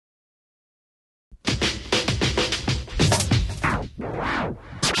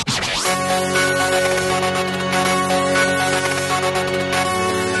Good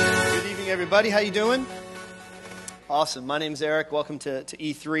evening, everybody. How you doing? Awesome. My name's Eric. Welcome to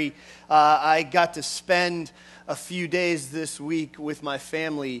E3. I got to spend a few days this week with my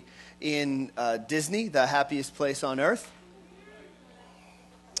family in Disney, the happiest place on earth.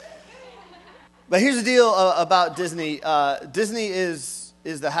 But here's the deal about Disney. Disney is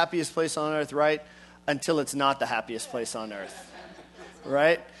the happiest place on earth, right? Until it's not the happiest place on earth,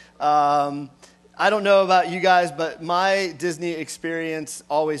 right? I don't know about you guys, but my Disney experience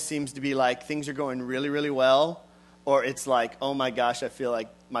always seems to be like things are going really, really well, or it's like, oh my gosh, I feel like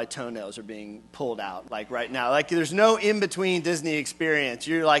my toenails are being pulled out, like right now. Like there's no in-between Disney experience.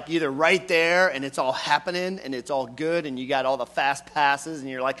 You're like either right there and it's all happening and it's all good and you got all the fast passes and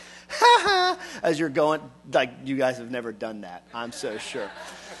you're like, ha ha, as you're going. Like you guys have never done that, I'm so sure.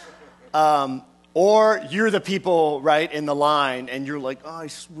 Or you're the people, right, in the line, and you're like, oh, I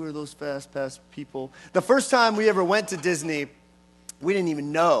swear those fast pass people. The first time we ever went to Disney, we didn't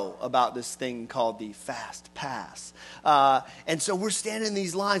even know about this thing called the Fast Pass. And so we're standing in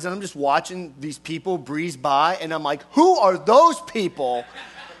these lines, and I'm just watching these people breeze by, and I'm like, who are those people?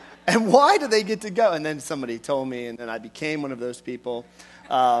 And why do they get to go? And then somebody told me, and then I became one of those people.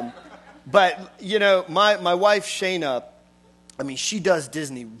 But, you know, my wife, Shayna, I mean, she does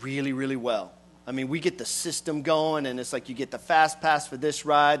Disney really, really well. I mean, we get the system going, and it's like you get the fast pass for this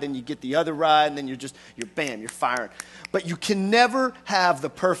ride, then you get the other ride, and then you're firing. But you can never have the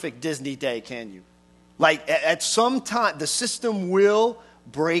perfect Disney day, can you? Like, at some time, the system will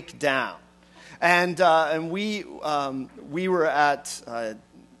break down. And we were at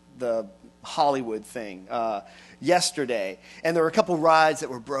the Hollywood thing yesterday, and there were a couple rides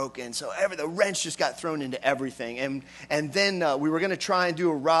that were broken, so the wrench just got thrown into everything. And then we were going to try and do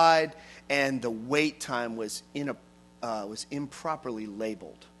a ride, and the wait time was improperly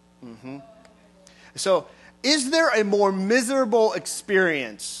labeled. Mm-hmm. So is there a more miserable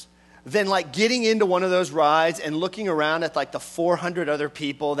experience than like getting into one of those rides and looking around at like the 400 other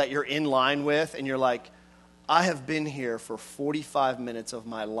people that you're in line with, and you're like, I have been here for 45 minutes of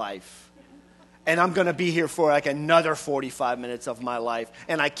my life, and I'm going to be here for like another 45 minutes of my life,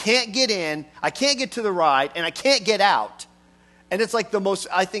 and I can't get in, I can't get to the ride, and I can't get out. And it's like the most,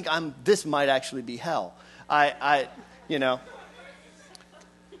 I think this might actually be hell. You know.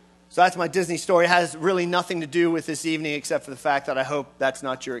 So that's my Disney story. It has really nothing to do with this evening except for the fact that I hope that's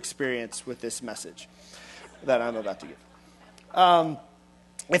not your experience with this message that I'm about to give.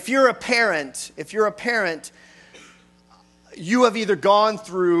 If you're a parent, you have either gone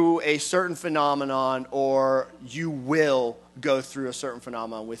through a certain phenomenon or you will go through a certain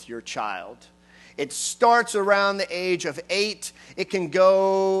phenomenon with your child. It starts around the age of 8. It can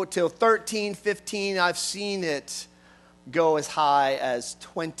go till 13, 15. I've seen it go as high as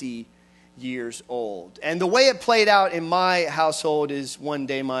 20 years old. And the way it played out in my household is one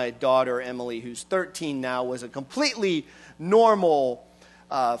day my daughter, Emily, who's 13 now, was a completely normal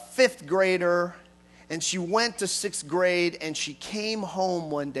 5th grader. And she went to 6th grade, and she came home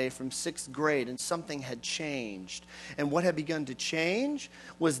one day from 6th grade, and something had changed. And what had begun to change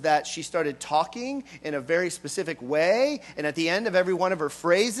was that she started talking in a very specific way, and at the end of every one of her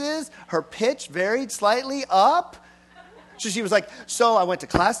phrases, her pitch varied slightly up. So she was like, so I went to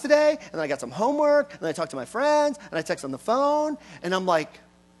class today, and then I got some homework, and then I talked to my friends, and I texted on the phone, and I'm like,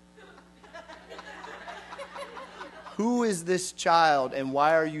 who is this child, and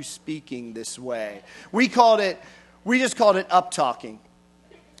why are you speaking this way? We just called it up-talking.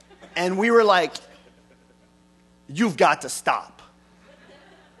 And we were like, you've got to stop.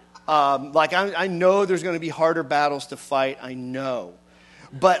 I know there's going to be harder battles to fight, I know.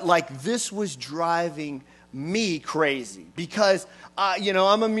 But like this was driving me crazy because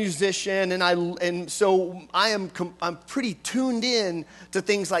I'm a musician and so I'm pretty tuned in to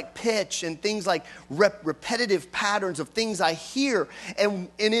things like pitch and things like repetitive patterns of things I hear. And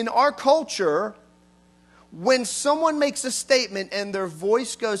in our culture, when someone makes a statement and their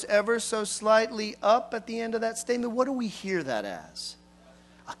voice goes ever so slightly up at the end of that statement, what do we hear that as?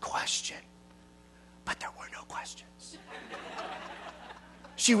 A question. But there were no questions.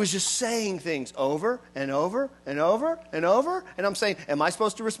 She was just saying things over and over and over and over. And I'm saying, am I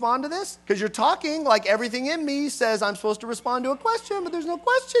supposed to respond to this? Because you're talking like everything in me says I'm supposed to respond to a question, but there's no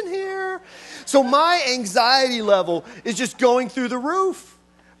question here. So my anxiety level is just going through the roof.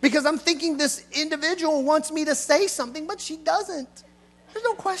 Because I'm thinking this individual wants me to say something, but she doesn't. There's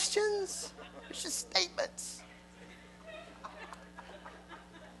no questions. There's just statements.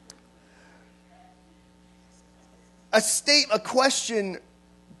 A question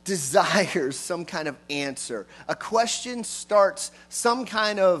desires some kind of answer. A question starts some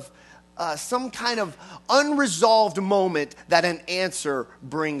kind of some kind of unresolved moment that an answer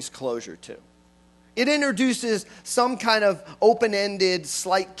brings closure to. It introduces some kind of open-ended,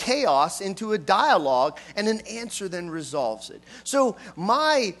 slight chaos into a dialogue, and an answer then resolves it. So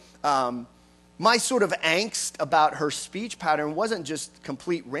my sort of angst about her speech pattern wasn't just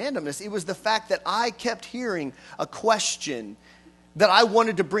complete randomness. It was the fact that I kept hearing a question that I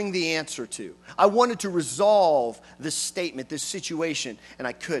wanted to bring the answer to. I wanted to resolve this statement, this situation, and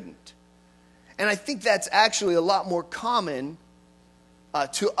I couldn't. And I think that's actually a lot more common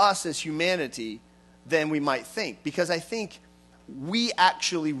to us as humanity than we might think, because I think we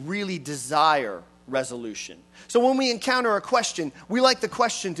actually really desire resolution. So when we encounter a question, we like the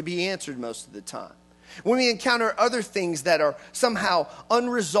question to be answered most of the time. When we encounter other things that are somehow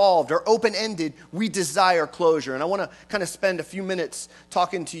unresolved or open-ended, we desire closure. And I want to kind of spend a few minutes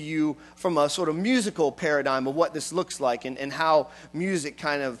talking to you from a sort of musical paradigm of what this looks like and how music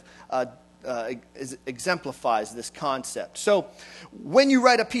kind of exemplifies this concept. So when you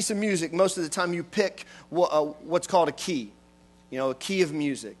write a piece of music, most of the time you pick what's called a key, a key of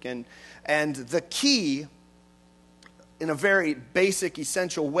music. And the key, in a very basic,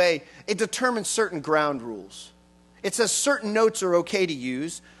 essential way, it determines certain ground rules. It says certain notes are okay to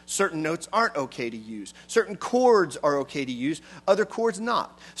use, certain notes aren't okay to use. Certain chords are okay to use, other chords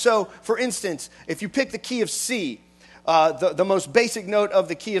not. So, for instance, if you pick the key of C, the most basic note of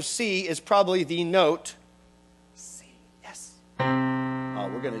the key of C is probably the note C. Yes. Oh,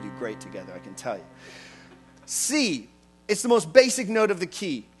 we're going to do great together, I can tell you. C, it's the most basic note of the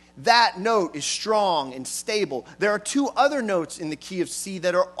key. That note is strong and stable. There are two other notes in the key of C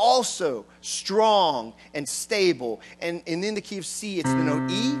that are also strong and stable. And in the key of C, it's the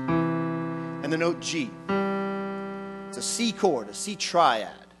note E and the note G. It's a C chord, a C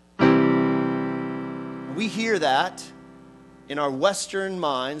triad. We hear that in our Western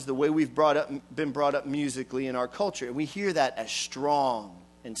minds, the way we've been brought up musically in our culture. And we hear that as strong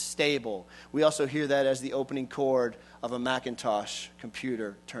and stable. We also hear that as the opening chord of a Macintosh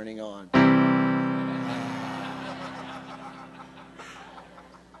computer turning on.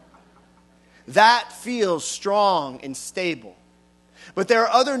 That feels strong and stable. But there are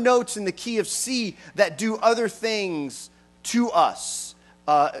other notes in the key of C that do other things to us.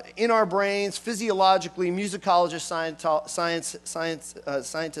 In our brains, physiologically, musicologists,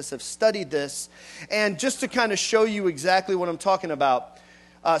 scientists have studied this. And just to kind of show you exactly what I'm talking about,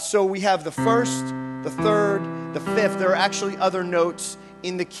 so we have the first, the third, the fifth. There are actually other notes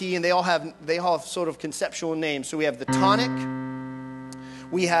in the key, and they all have sort of conceptual names. So we have the tonic,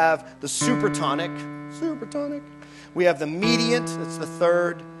 we have the supertonic, we have the mediant, that's the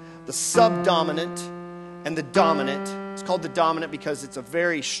third, the subdominant, and the dominant. It's called the dominant because it's a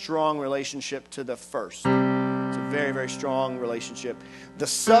very strong relationship to the first. It's a very, very strong relationship. The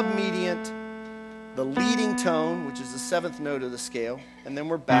submediant, the leading tone, which is the seventh note of the scale, and then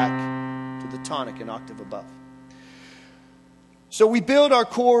we're back to the tonic, an octave above. So we build our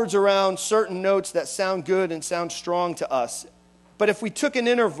chords around certain notes that sound good and sound strong to us. But if we took an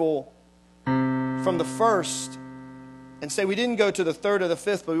interval from the first and say we didn't go to the third or the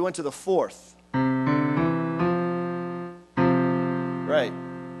fifth, but we went to the fourth, right?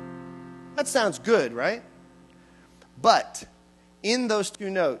 That sounds good, right? But in those two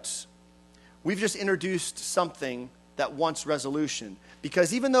notes, we've just introduced something that wants resolution.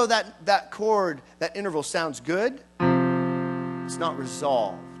 Because even though that chord, that interval sounds good, it's not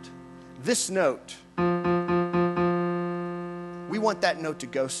resolved. This note, we want that note to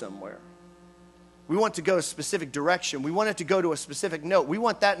go somewhere. We want to go a specific direction. We want it to go to a specific note. We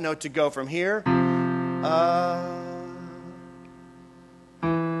want that note to go from here.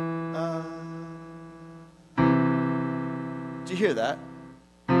 Do you hear that?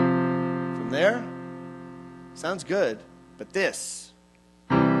 From there, sounds good, but this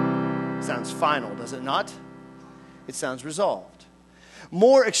sounds final, does it not? It sounds resolved.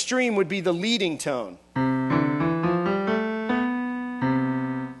 More extreme would be the leading tone.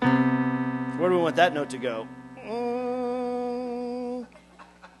 Where do we want that note to go?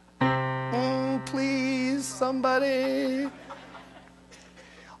 Please, somebody.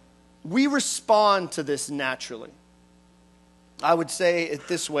 We respond to this naturally. I would say it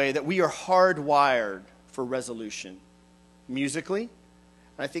this way, that we are hardwired for resolution musically. And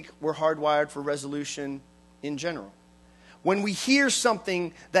I think we're hardwired for resolution in general. When we hear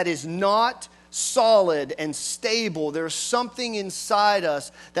something that is not solid and stable, there's something inside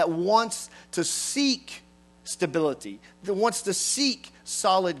us that wants to seek stability, that wants to seek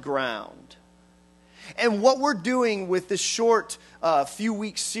solid ground. And what we're doing with this short few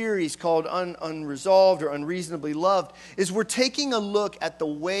week series called Unresolved or Unreasonably Loved is we're taking a look at the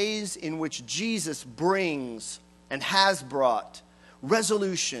ways in which Jesus brings and has brought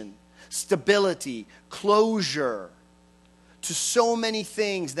resolution, stability, closure to so many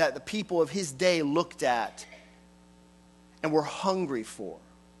things that the people of his day looked at and were hungry for.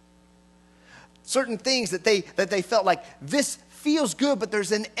 Certain things that they felt like, this feels good, but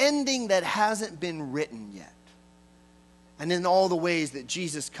there's an ending that hasn't been written yet. And in all the ways that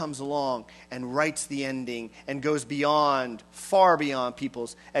Jesus comes along and writes the ending and goes beyond, far beyond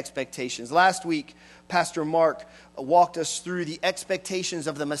people's expectations. Last week, Pastor Mark walked us through the expectations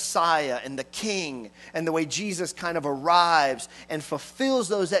of the Messiah and the King and the way Jesus kind of arrives and fulfills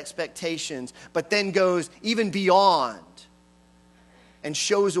those expectations, but then goes even beyond and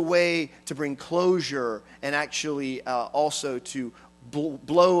shows a way to bring closure and actually also to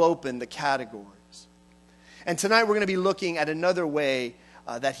blow open the categories. And tonight we're going to be looking at another way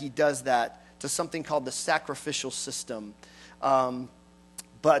that he does that, to something called the sacrificial system.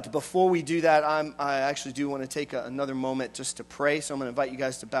 But before we do that, I actually do want to take another moment just to pray. So I'm going to invite you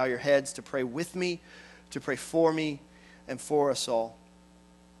guys to bow your heads, to pray with me, to pray for me, and for us all.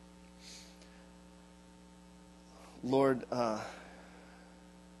 Lord,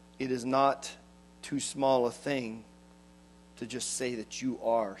 it is not too small a thing to just say that you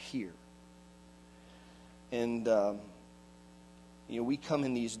are here. And, we come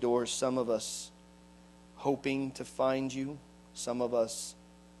in these doors, some of us hoping to find you. Some of us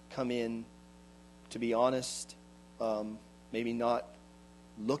come in, to be honest, maybe not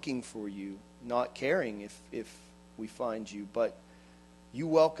looking for you, not caring if we find you. But you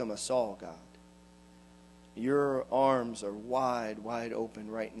welcome us all, God. Your arms are wide, wide open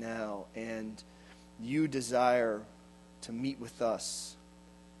right now. And you desire to meet with us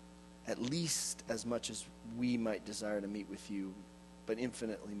at least as much as we might desire to meet with you, but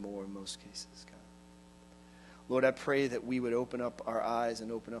infinitely more in most cases, God. Lord, I pray that we would open up our eyes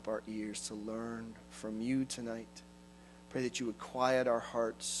and open up our ears to learn from you tonight. Pray that you would quiet our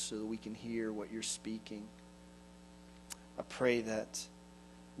hearts so that we can hear what you're speaking. I pray that,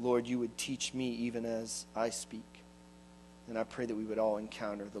 Lord, you would teach me even as I speak. And I pray that we would all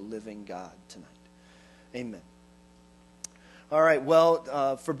encounter the living God tonight. Amen. All right,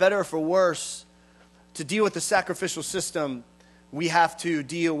 well, for better or for worse, to deal with the sacrificial system, we have to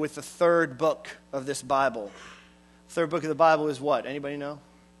deal with the third book of this Bible. Third book of the Bible is what? Anybody know?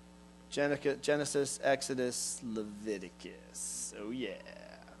 Genesis, Exodus, Leviticus. Oh, yeah.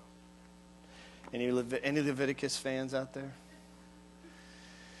 Any Leviticus fans out there?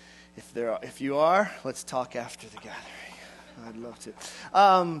 If you are, let's talk after the gathering. I'd love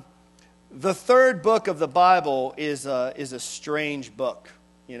to. The third book of the Bible is a strange book,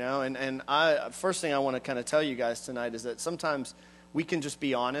 and first thing I want to kind of tell you guys tonight is that sometimes we can just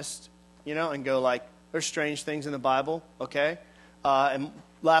be honest, and go like, there's strange things in the Bible, okay? And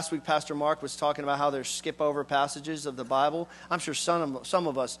last week, Pastor Mark was talking about how there's skip-over passages of the Bible. I'm sure some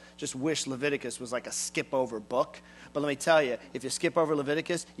of us just wish Leviticus was like a skip-over book. But let me tell you, if you skip over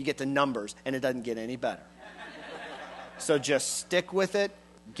Leviticus, you get to Numbers, and it doesn't get any better. So just stick with it,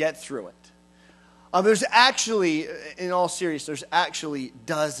 get through it. There's actually, in all seriousness, there's actually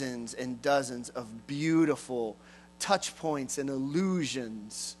dozens and dozens of beautiful touch points and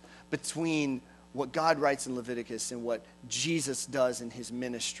allusions between what God writes in Leviticus and what Jesus does in his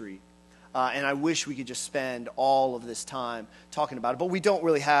ministry. And I wish we could just spend all of this time talking about it, but we don't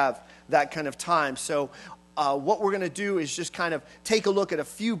really have that kind of time. So what we're going to do is just kind of take a look at a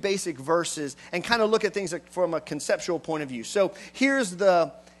few basic verses and kind of look at things from a conceptual point of view. So here is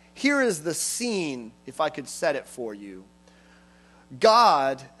the scene, if I could set it for you.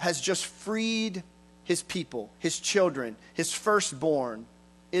 God has just freed his people, his children, his firstborn,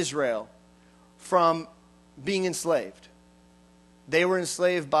 Israel, from being enslaved. They were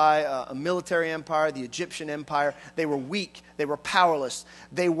enslaved by a military empire, the Egyptian empire. They were weak. They were powerless.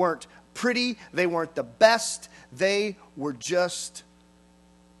 They weren't pretty. They weren't the best. They were just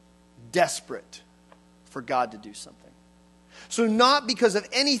desperate for God to do something. So not because of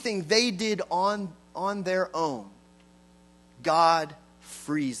anything they did on their own, God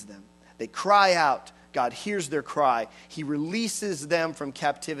frees them. They cry out. God hears their cry. He releases them from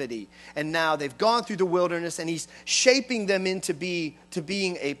captivity. And now they've gone through the wilderness, and he's shaping them into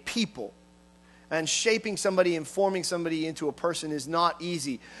being a people. And shaping somebody and forming somebody into a person is not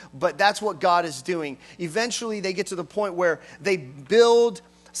easy. But that's what God is doing. Eventually they get to the point where they build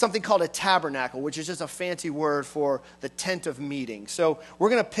something called a tabernacle, which is just a fancy word for the tent of meeting. So we're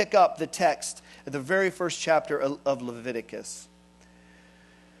going to pick up the text at the very first chapter of Leviticus.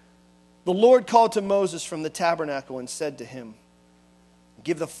 The Lord called to Moses from the tabernacle and said to him,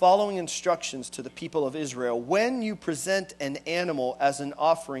 "Give the following instructions to the people of Israel. When you present an animal as an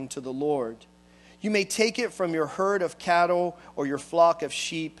offering to the Lord, you may take it from your herd of cattle or your flock of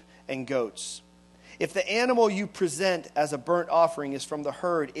sheep and goats. If the animal you present as a burnt offering is from the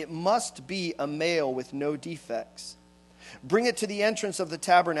herd, it must be a male with no defects. Bring it to the entrance of the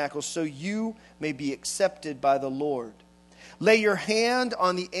tabernacle so you may be accepted by the Lord. Lay your hand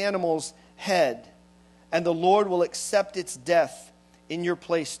on the animal's head, and the Lord will accept its death in your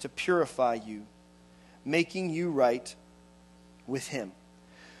place to purify you, making you right with him."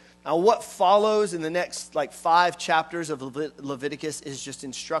 Now, what follows in the next 5 chapters of Leviticus is just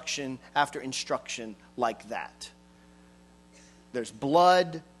instruction after instruction like that. There's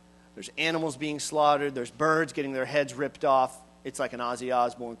blood, there's animals being slaughtered, there's birds getting their heads ripped off. It's like an Ozzy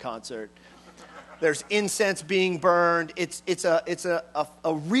Osbourne concert. There's incense being burned. It's a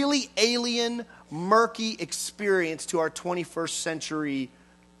really alien, murky experience to our 21st century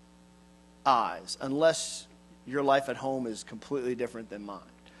eyes, unless your life at home is completely different than mine.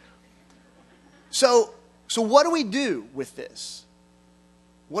 So what do we do with this?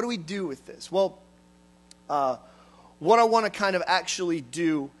 What do we do with this? Well, what I want to kind of actually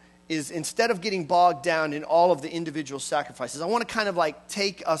do is, instead of getting bogged down in all of the individual sacrifices, I want to kind of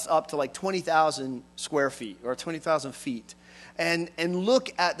take us up to 20,000 square feet or 20,000 feet and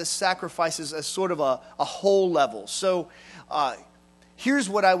look at the sacrifices as sort of a whole level. So here's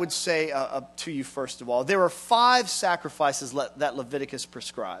what I would say to you first of all. There are 5 sacrifices that Leviticus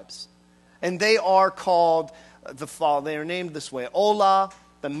prescribes. And they are called they are named this way: Olah,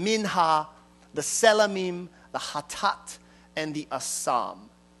 the Minha, the Selamim, the Hatat, and the Asam.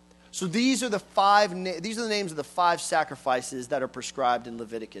 So these are the names of the 5 sacrifices that are prescribed in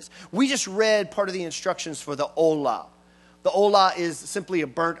Leviticus. We just read part of the instructions for the Olah. The Olah is simply a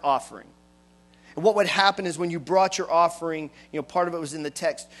burnt offering. And what would happen is, when you brought your offering, part of it was in the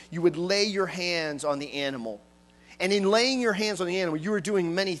text, you would lay your hands on the animal. And in laying your hands on the animal, you were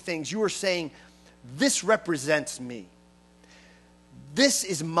doing many things. You were saying, "This represents me. This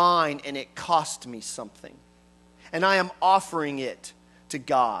is mine, and it cost me something. And I am offering it to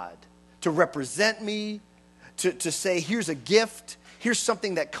God to represent me, to say, here's a gift. Here's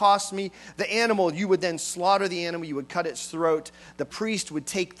something that cost me." The animal, you would then slaughter the animal. You would cut its throat. The priest would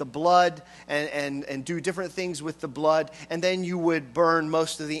take the blood and do different things with the blood. And then you would burn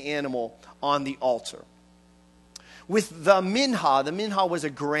most of the animal on the altar. With the minha was a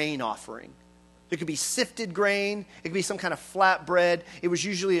grain offering. It could be sifted grain. It could be some kind of flat bread. It was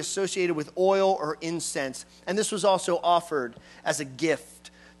usually associated with oil or incense. And this was also offered as a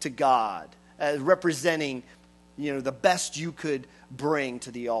gift to God, representing, the best you could bring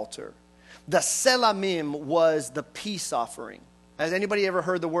to the altar. The selamim was the peace offering. Has anybody ever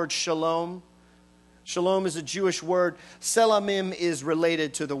heard the word shalom? Shalom is a Jewish word. Selamim is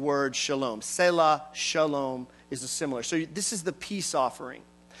related to the word shalom. Selah, shalom is a similar. So this is the peace offering.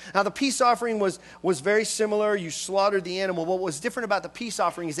 Now, the peace offering was very similar. You slaughtered the animal. What was different about the peace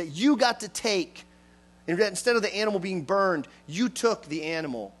offering is that you got to take, instead of the animal being burned, you took the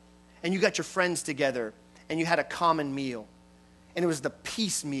animal and you got your friends together and you had a common meal. And it was the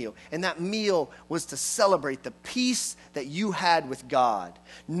peace meal. And that meal was to celebrate the peace that you had with God.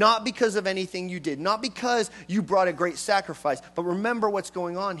 Not because of anything you did. Not because you brought a great sacrifice. But remember what's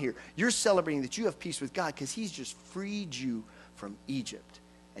going on here. You're celebrating that you have peace with God because he's just freed you from Egypt.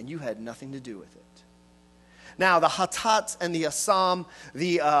 And you had nothing to do with it. Now, the Hatat and the Asam.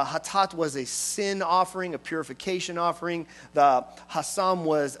 The Hatat was a sin offering, a purification offering. The Asam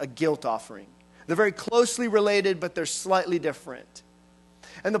was a guilt offering. They're very closely related, but they're slightly different.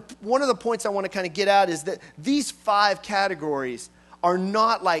 And one of the points I want to kind of get at is that these 5 categories are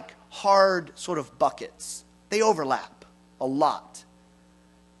not like hard sort of buckets. They overlap a lot.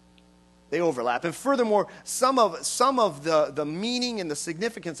 They overlap. And furthermore, some of the meaning and the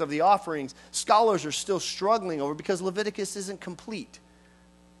significance of the offerings, scholars are still struggling over because Leviticus isn't complete.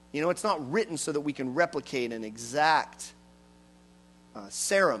 It's not written so that we can replicate an exact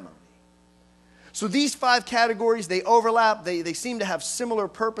ceremony. So these 5 categories, they overlap. They seem to have similar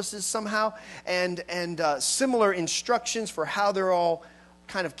purposes somehow and similar instructions for how they're all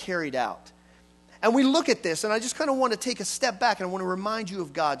kind of carried out. And we look at this, and I just kind of want to take a step back, and I want to remind you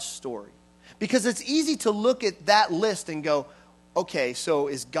of God's story. Because it's easy to look at that list and go, okay, so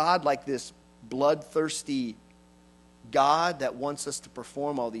is God like this bloodthirsty God that wants us to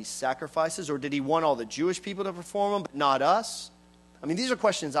perform all these sacrifices? Or did he want all the Jewish people to perform them, but not us? I mean, these are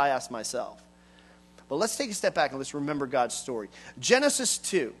questions I ask myself. But let's take a step back and let's remember God's story. Genesis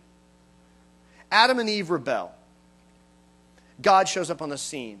 2. Adam and Eve rebel. God shows up on the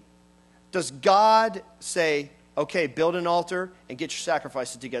scene. Does God say, okay, build an altar and get your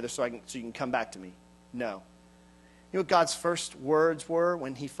sacrifices together so you can come back to me? No. You know what God's first words were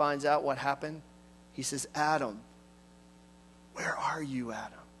when he finds out what happened? He says, Adam, where are you,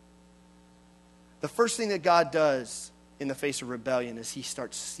 Adam? The first thing that God does in the face of rebellion is he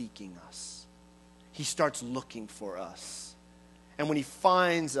starts seeking us. He starts looking for us. And when he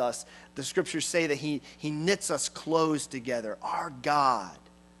finds us, the scriptures say that he knits us close together. Our God.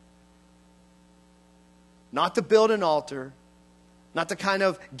 Not to build an altar, not to kind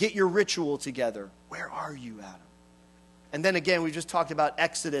of get your ritual together. Where are you, Adam? And then again, we just talked about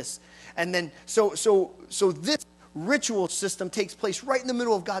Exodus. And then, so this ritual system takes place right in the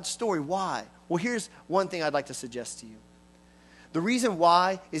middle of God's story. Why? Well, here's one thing I'd like to suggest to you. The reason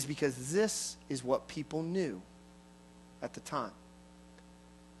why is because this is what people knew at the time.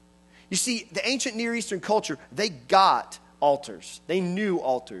 You see, the ancient Near Eastern culture, they got altars. They knew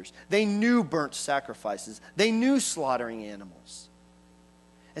altars. They knew burnt sacrifices. They knew slaughtering animals.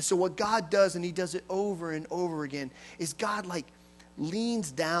 And so what God does, and he does it over and over again, is God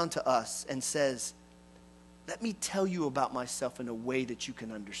leans down to us and says, let me tell you about myself in a way that you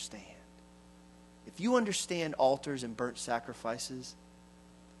can understand. If you understand altars and burnt sacrifices,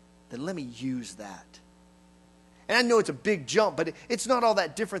 then let me use that. And I know it's a big jump, but it's not all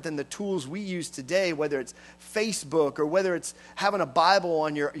that different than the tools we use today, whether it's Facebook or whether it's having a Bible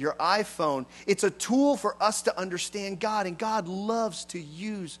on your iPhone. It's a tool for us to understand God, and God loves to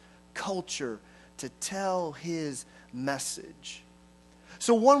use culture to tell his message.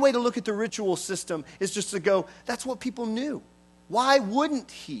 So one way to look at the ritual system is just to go, that's what people knew. Why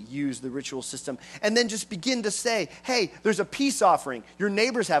wouldn't he use the ritual system? And then just begin to say, hey, there's a peace offering. Your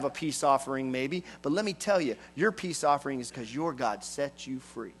neighbors have a peace offering maybe, but let me tell you, your peace offering is because your God set you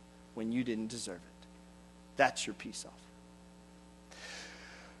free when you didn't deserve it. That's your peace offering.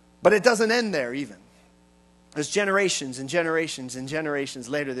 But it doesn't end there even. There's generations and generations and generations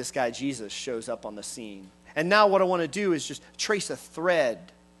later, this guy Jesus shows up on the scene. And now what I want to do is just trace a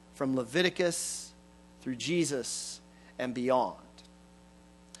thread from Leviticus through Jesus and beyond.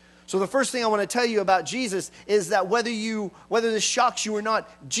 So the first thing I want to tell you about Jesus is that whether this shocks you or not,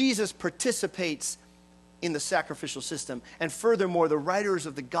 Jesus participates in the sacrificial system. And furthermore, the writers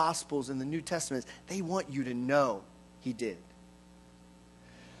of the Gospels and the New Testament, they want you to know he did.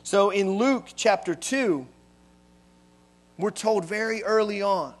 So in Luke chapter 2, we're told very early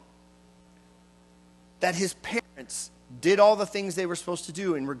on that his parents did all the things they were supposed to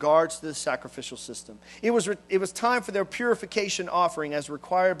do in regards to the sacrificial system. It was time for their purification offering as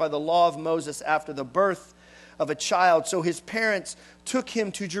required by the law of Moses after the birth of a child. So his parents took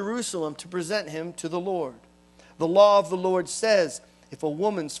him to Jerusalem to present him to the Lord. The law of the Lord says, if a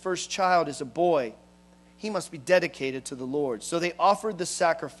woman's first child is a boy, he must be dedicated to the Lord. So they offered the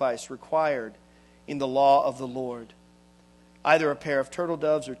sacrifice required in the law of the Lord, either a pair of turtle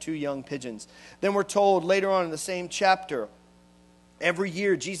doves or 2 young pigeons. Then we're told later on in the same chapter, every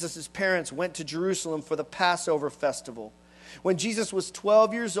year Jesus' parents went to Jerusalem for the Passover festival. When Jesus was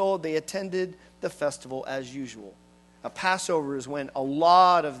 12 years old, they attended the festival as usual. A Passover is when a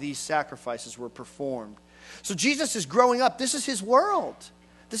lot of these sacrifices were performed. So Jesus is growing up. This is his world.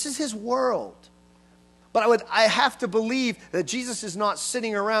 This is his world. But I have to believe that Jesus is not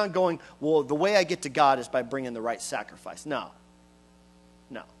sitting around going, well, the way I get to God is by bringing the right sacrifice. No.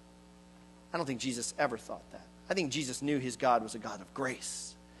 I don't think Jesus ever thought that. I think Jesus knew his God was a God of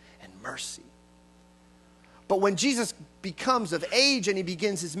grace and mercy. But when Jesus becomes of age and he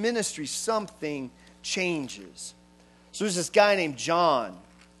begins his ministry, something changes. So there's this guy named John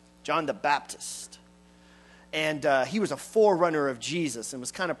the Baptist. And he was a forerunner of Jesus and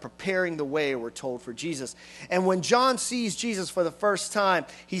was kind of preparing the way, we're told, for Jesus. And when John sees Jesus for the first time,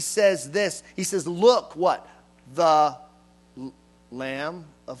 he says this. He says, look, what? The Lamb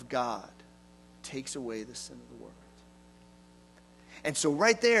of God takes away the sin of the world. And so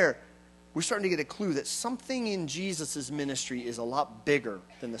right there, we're starting to get a clue that something in Jesus' ministry is a lot bigger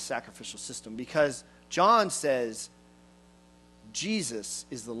than the sacrificial system. Because John says, Jesus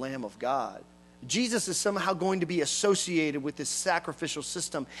is the Lamb of God. Jesus is somehow going to be associated with this sacrificial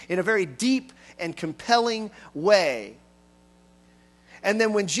system in a very deep and compelling way. And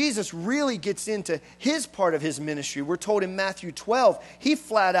then when Jesus really gets into his part of his ministry, we're told in Matthew 12, he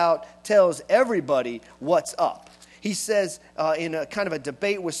flat out tells everybody what's up. He says in a kind of a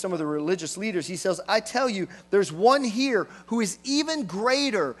debate with some of the religious leaders, he says, I tell you, there's one here who is even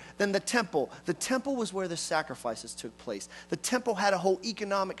greater than the temple. The temple was where the sacrifices took place. The temple had a whole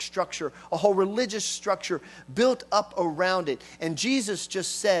economic structure, a whole religious structure built up around it. And Jesus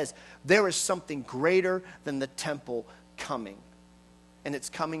just says, there is something greater than the temple coming. and it's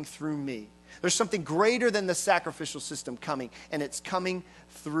coming through me. There's something greater than the sacrificial system coming, and it's coming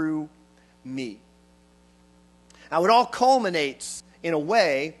through me. Now, it all culminates, in a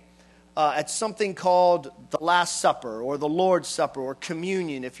way, at something called the Last Supper, or the Lord's Supper, or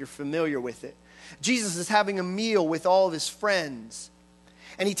communion, if you're familiar with it. Jesus is having a meal with all of his friends,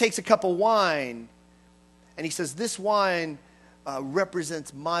 and he takes a cup of wine, and he says, this wine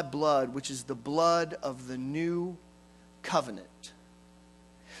represents my blood, which is the blood of the new covenant.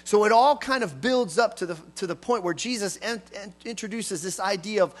 So it all kind of builds up to the point where Jesus introduces this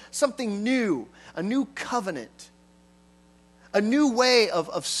idea of something new, a new covenant, a new way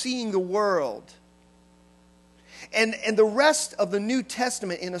of seeing the world. And the rest of the New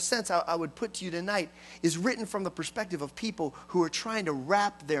Testament, in a sense, I would put to you tonight, is written from the perspective of people who are trying to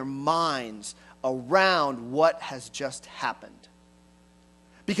wrap their minds around what has just happened.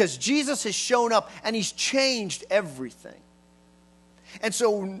 Because Jesus has shown up and he's changed everything. And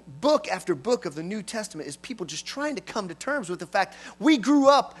so book after book of the New Testament is people just trying to come to terms with the fact we grew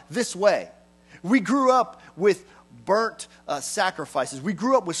up this way. We grew up with burnt sacrifices. We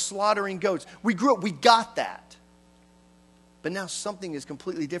grew up with slaughtering goats. We got that. But now something is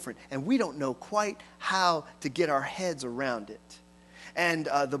completely different, and we don't know quite how to get our heads around it. And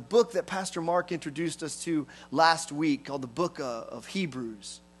the book that Pastor Mark introduced us to last week, called the book of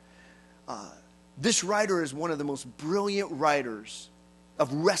Hebrews, this writer is one of the most brilliant writers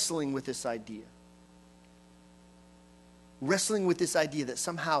of wrestling with this idea. Wrestling with this idea that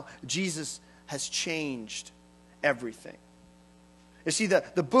somehow Jesus has changed everything. You see,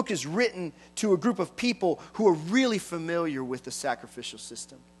 the book is written to a group of people who are really familiar with the sacrificial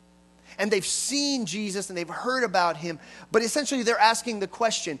system. And they've seen Jesus and they've heard about him, but essentially they're asking the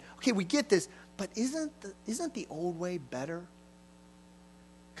question, okay, we get this, but isn't the old way better?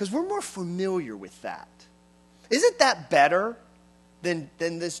 Because we're more familiar with that. Isn't that better than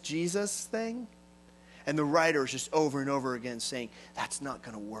this Jesus thing? And the writer is just over and over again saying, that's not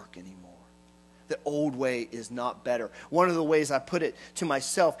going to work anymore. The old way is not better. One of the ways I put it to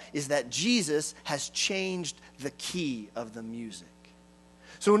myself is that Jesus has changed the key of the music.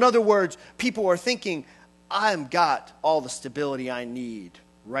 So in other words, people are thinking, I've got all the stability I need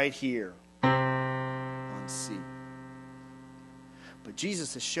right here on C. But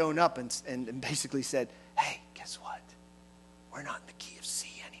Jesus has shown up and basically said, hey, guess what? We're not in the key of C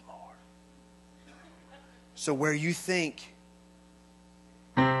anymore. So where you think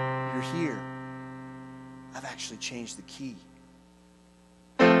you're here, I've actually changed the key.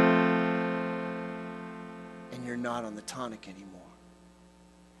 And you're not on the tonic anymore.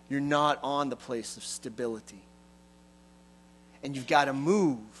 You're not on the place of stability. And you've got to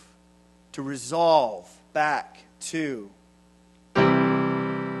move to resolve back to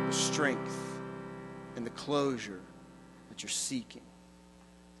the strength and the closure that you're seeking.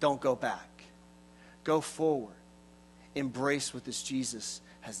 Don't go back. Go forward. Embrace what this Jesus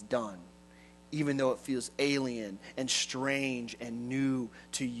has done, even though it feels alien and strange and new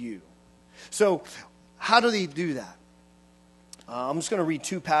to you. So, how do they do that? I'm just going to read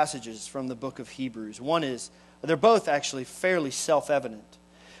two passages from the book of Hebrews. One is, they're both actually fairly self-evident.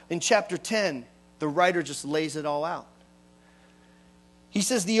 In chapter 10, the writer just lays it all out. He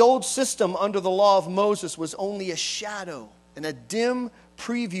says, the old system under the law of Moses was only a shadow and a dim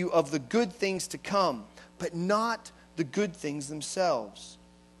preview of the good things to come, but not the good things themselves.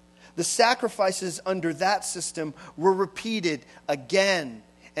 The sacrifices under that system were repeated again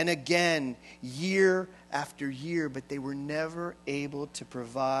and again, year after year, but they were never able to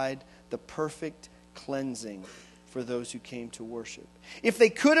provide the perfect cleansing for those who came to worship. If they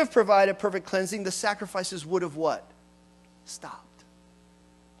could have provided perfect cleansing, the sacrifices would have what? Stopped.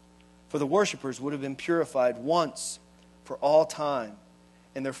 For the worshipers would have been purified once for all time,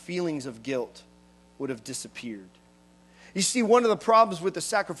 and their feelings of guilt would have disappeared. You see, one of the problems with the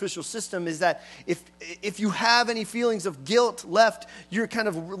sacrificial system is that if you have any feelings of guilt left, you're kind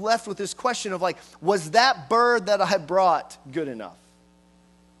of left with this question of like, was that bird that I brought good enough?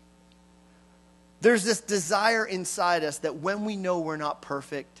 There's this desire inside us that when we know we're not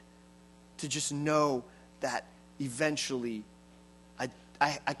perfect, to just know that eventually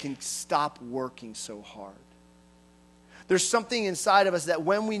I can stop working so hard. There's something inside of us that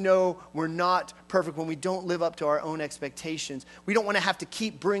when we know we're not perfect, when we don't live up to our own expectations, we don't want to have to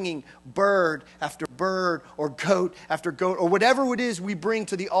keep bringing bird after bird or goat after goat or whatever it is we bring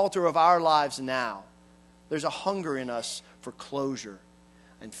to the altar of our lives now. There's a hunger in us for closure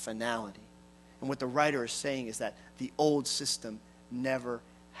and finality. And what the writer is saying is that the old system never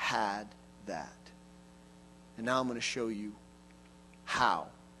had that. And now I'm going to show you how.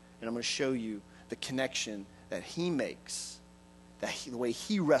 And I'm going to show you the connection that he makes the way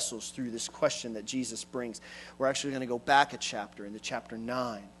he wrestles through this question that Jesus brings. We're actually going to go back a chapter, into chapter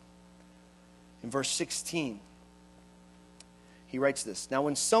 9. In verse 16, he writes this: "Now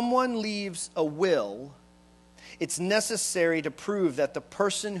when someone leaves a will, it's necessary to prove that the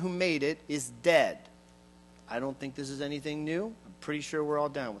person who made it is dead." I don't think this is anything new. I'm pretty sure we're all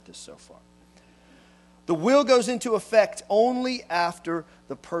down with this so far. The will goes into effect only after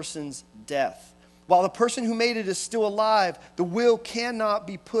the person's death. While the person who made it is still alive, the will cannot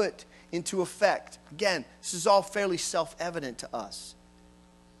be put into effect. Again, this is all fairly self-evident to us.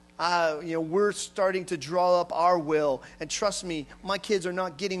 We're starting to draw up our will, and trust me, my kids are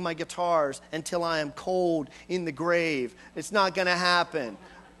not getting my guitars until I am cold in the grave. It's not going to happen.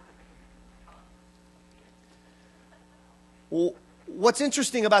 Well, what's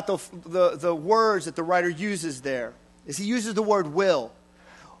interesting about the words that the writer uses there is he uses the word will.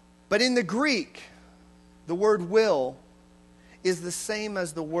 But in the Greek, the word will is the same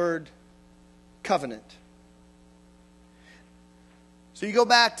as the word covenant. So you go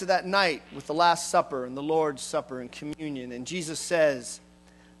back to that night with the Last Supper and the Lord's Supper and communion, and Jesus says,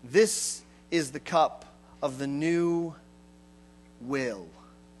 "This is the cup of the new will,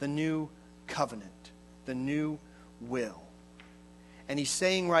 the new covenant, the new will." And he's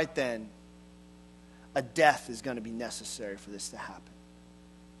saying right then, a death is going to be necessary for this to happen.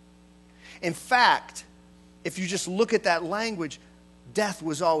 In fact, if you just look at that language, death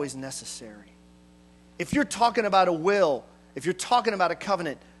was always necessary. If you're talking about a will, if you're talking about a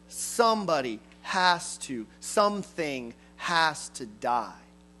covenant, something has to die.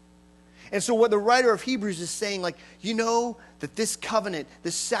 And so what the writer of Hebrews is saying, that this covenant,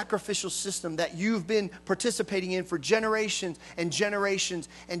 this sacrificial system that you've been participating in for generations and generations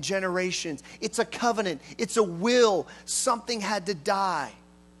and generations, it's a covenant, it's a will. Something had to die.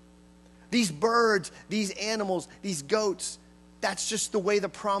 These birds, these animals, these goats, that's just the way the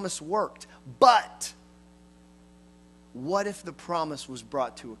promise worked. But what if the promise was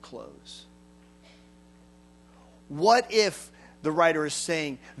brought to a close? What if, the writer is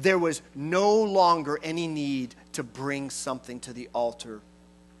saying, there was no longer any need to bring something to the altar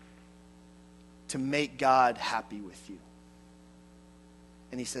to make God happy with you?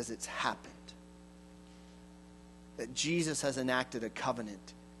 And he says it's happened. That Jesus has enacted a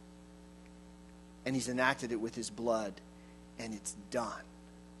covenant, and he's enacted it with his blood, and it's done.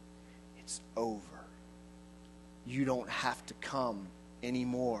 It's over. You don't have to come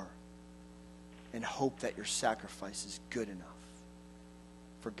anymore and hope that your sacrifice is good enough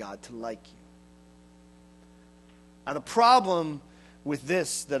for God to like you. Now, the problem with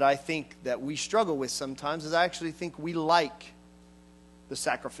this that I think that we struggle with sometimes is I actually think we like the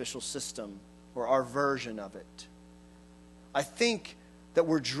sacrificial system or our version of it. I think that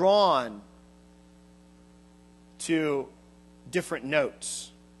we're drawn to different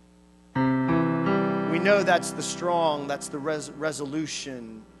notes. We know that's the strong, that's the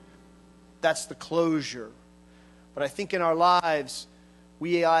resolution, that's the closure. But I think in our lives,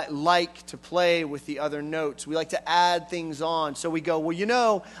 we like to play with the other notes. We like to add things on. So we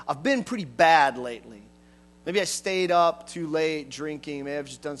go, I've been pretty bad lately. Maybe I stayed up too late drinking. Maybe I've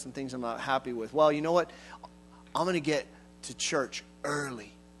just done some things I'm not happy with. Well, you know what? I'm going to get to church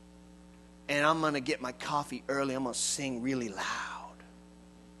early. And I'm going to get my coffee early. I'm going to sing really loud.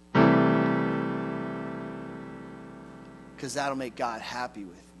 Because that'll make God happy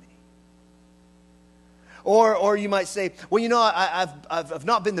with me. Or you might say, I've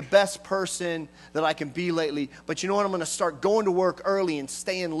not been the best person that I can be lately, but you know what? I'm going to start going to work early and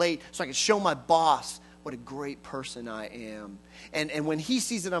staying late so I can show my boss what a great person I am. And when he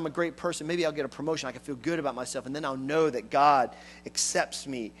sees that I'm a great person, maybe I'll get a promotion. I can feel good about myself, and then I'll know that God accepts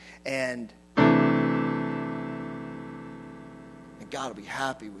me, and God will be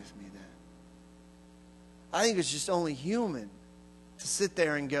happy with me then. I think it's just only human to sit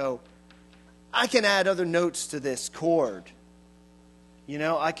there and go, I can add other notes to this chord.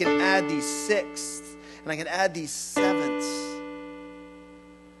 I can add these sixths, and I can add these sevenths.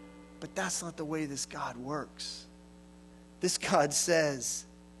 But that's not the way this God works. This God says,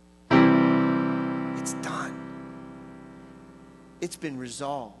 it's done. It's been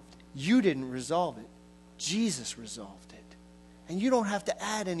resolved. You didn't resolve it. Jesus resolved it. And you don't have to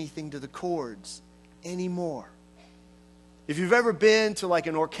add anything to the chords anymore. If you've ever been to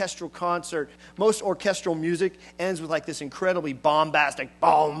an orchestral concert, most orchestral music ends with this incredibly bombastic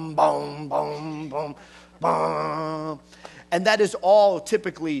boom, boom, boom, boom, boom. And that is all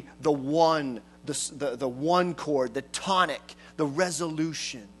typically the one chord, the tonic, the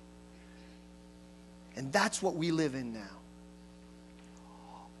resolution. And that's what we live in now.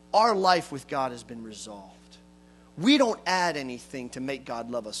 Our life with God has been resolved. We don't add anything to make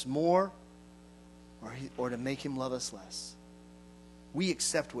God love us more or to make him love us less. We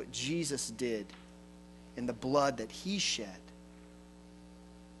accept what Jesus did in the blood that he shed.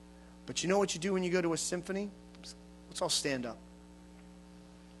 But you know what you do when you go to a symphony? Let's all stand up.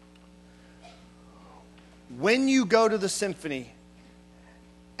 When you go to the symphony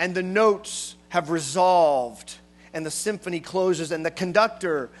and the notes have resolved and the symphony closes and the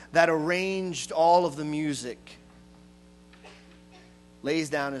conductor that arranged all of the music lays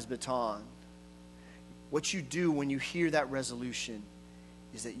down his baton, what you do when you hear that resolution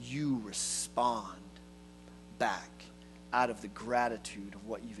is that you respond back out of the gratitude of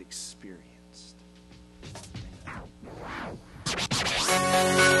what you've experienced.